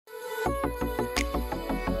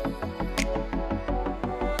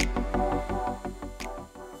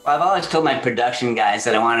Well, I've always told my production guys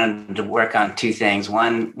that I wanted them to work on two things.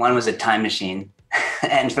 One was a time machine,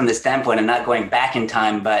 and from the standpoint of not going back in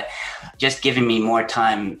time, but just giving me more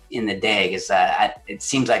time in the day, because it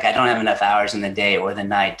seems like I don't have enough hours in the day or the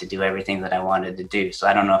night to do everything that I wanted to do. So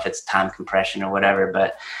I don't know if it's time compression or whatever,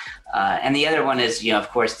 but and the other one is, of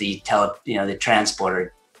course, the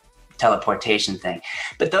transporter teleportation thing.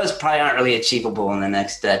 But those probably aren't really achievable in the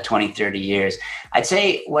next 20, 30 years. I'd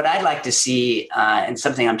say what I'd like to see, and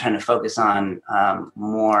something I'm trying to focus on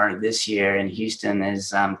more this year in Houston, is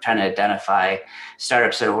trying to identify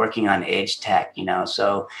startups that are working on age tech,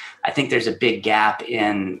 So I think there's a big gap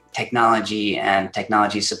in technology and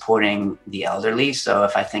technology supporting the elderly. So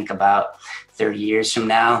if I think about 30 years from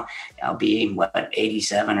now, I'll be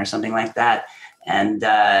 87 or something like that. And,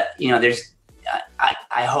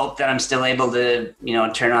 I hope that I'm still able to,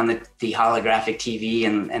 turn on the holographic TV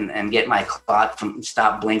and get my clock from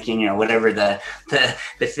stop blinking, whatever the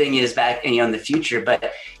thing is back, in the future.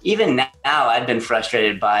 But even now, I've been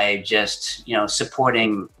frustrated by just,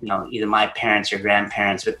 supporting, either my parents or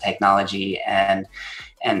grandparents with technology and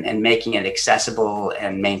making it accessible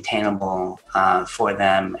and maintainable for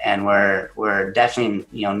them. And we're definitely,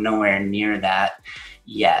 nowhere near that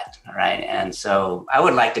yet. Right. And so I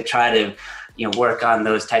would like to try to, work on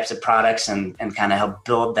those types of products and kind of help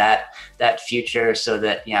build that future so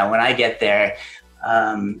that, when I get there,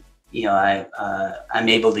 I'm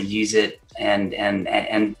able to use it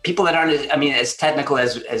and people that aren't, as technical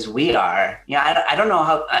as we are, I don't know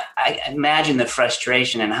how, I imagine the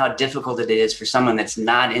frustration and how difficult it is for someone that's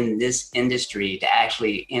not in this industry to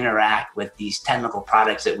actually interact with these technical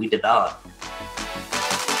products that we develop.